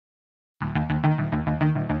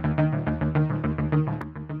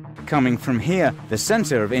coming from here, the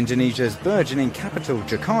center of Indonesia's burgeoning capital,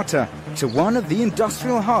 Jakarta, to one of the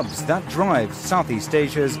industrial hubs that drives Southeast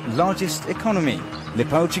Asia's largest economy.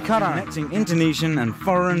 Roadshow Cikarang, connecting Indonesian and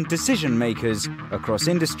foreign decision makers across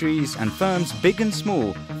industries and firms big and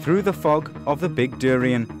small through the fog of the Big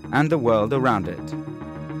Durian and the world around it.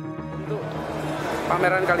 Untuk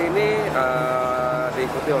pameran kali ini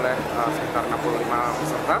diikuti oleh sekitar 65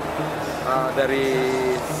 peserta dari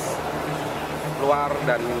luar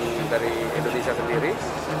dan dari Indonesia sendiri.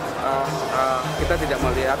 Kita tidak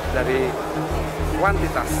melihat dari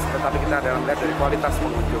kuantitas, tetapi kita adalah melihat dari kualitas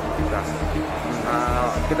pengunjung kita.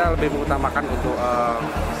 Kita lebih mengutamakan untuk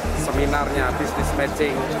seminarnya, business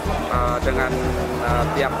matching dengan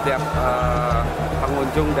tiap-tiap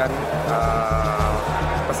pengunjung dan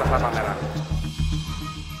peserta pameran.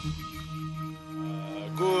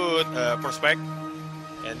 Good prospect,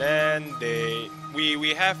 and then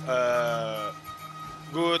we have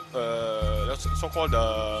good so-called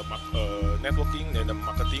networking and the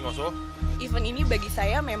marketing also. Event ini bagi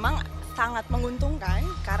saya memang sangat menguntungkan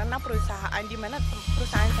karena perusahaan di mana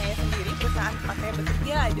perusahaan saya sendiri, perusahaan tempat saya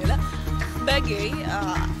bekerja adalah sebagai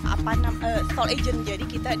stall agent. Jadi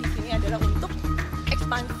kita di sini adalah untuk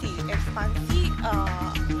ekspansi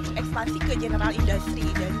ke general industry,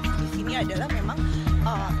 dan di sini adalah memang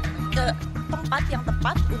tempat yang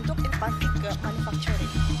tepat untuk ekspansi ke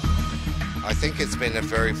manufacturing. I think it's been a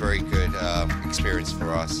very, very good experience for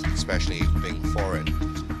us, especially being foreign,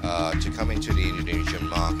 to come into the Indonesian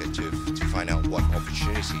market to find out what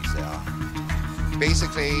opportunities there are.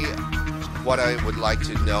 Basically, what I would like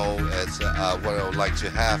to know is, what I would like to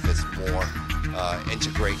have is more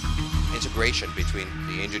integration between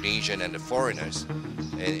the Indonesian and the foreigners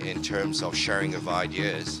in terms of sharing of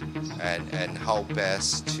ideas and how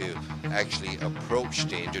best to actually approach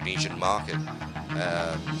the Indonesian market.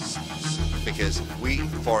 Because we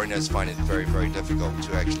foreigners find it very, very difficult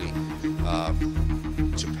to actually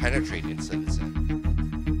to penetrate in sense.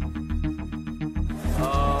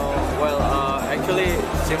 Actually,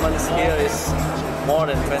 Siemens here is more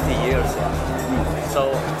than 20 years. So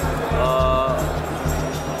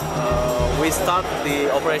we start the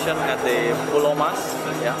operation at the Pulau Mas,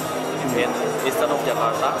 in eastern of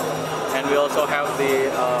Jakarta, and we also have the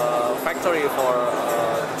factory for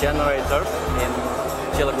generators in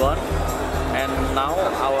Cilegon. And now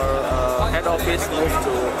our head office moved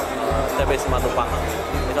to TBC Matupang.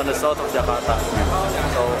 It's on the south of Jakarta.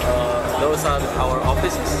 So those are our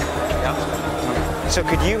offices. Yeah. So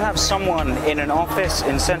could you have someone in an office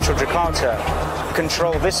in central Jakarta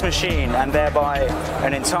control this machine and thereby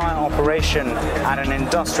an entire operation at an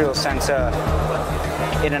industrial center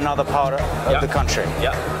in another part of the country?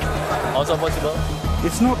 Yeah, also possible.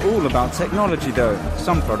 It's not all about technology though.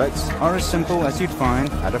 Some products are as simple as you'd find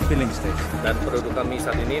at a filling station. Dan produk kami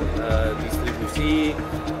saat ini distribusi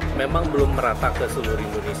memang belum merata ke seluruh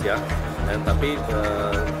Indonesia, dan tapi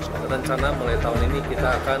rencana mulai tahun ini kita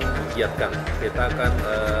akan giatkan, kita akan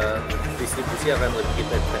distribusi akan lebih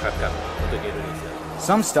kita tingkatkan untuk Indonesia.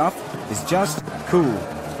 Some stuff is just cool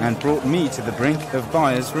and brought me to the brink of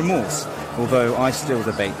buyer's remorse, although I still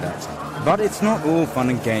debate that. But it's not all fun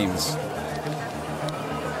and games.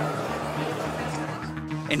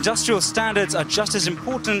 Industrial standards are just as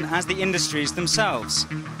important as the industries themselves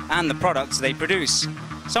and the products they produce.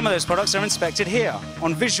 Some of those products are inspected here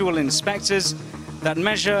on visual inspectors that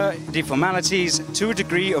measure deformalities to a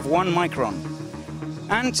degree of 1 micron.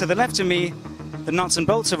 And to the left of me, the nuts and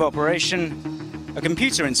bolts of operation, a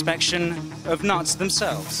computer inspection of nuts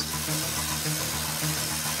themselves.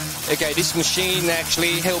 Okay, this machine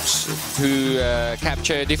actually helps to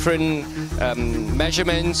capture different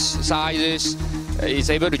measurements, sizes.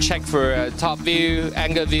 It's able to check for top view,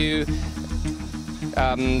 angle view,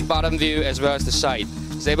 bottom view, as well as the side.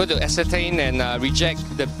 It's able to ascertain and reject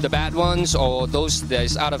the bad ones or those that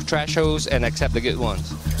is out of thresholds and accept the good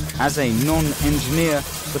ones. As a non-engineer,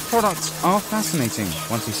 the products are fascinating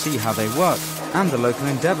once you see how they work and the local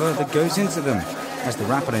endeavour that goes into them. As the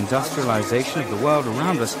rapid industrialization of the world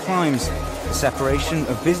around us climbs, the separation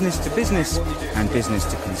of business to business and business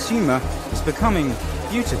to consumer is becoming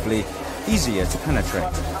beautifully easier to penetrate.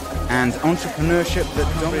 And entrepreneurship that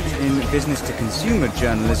dominates in business-to-consumer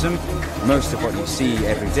journalism, most of what you see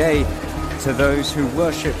every day, to those who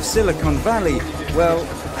worship Silicon Valley, well,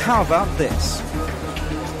 how about this?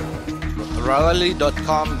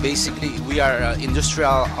 Rally.com, basically, we are an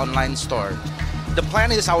industrial online store. The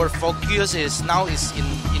plan is our focus is now is in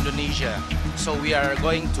Indonesia, so we are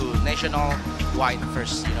going to nationwide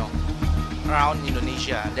first, around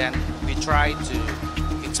Indonesia. Then we try to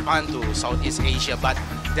expand to Southeast Asia, but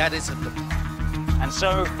that is And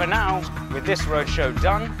so, for now, with this roadshow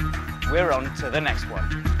done, we're on to the next one.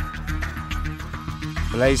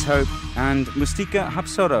 Blaze Hope and Mustika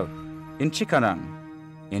Hapsoro in Cikarang,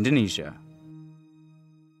 Indonesia.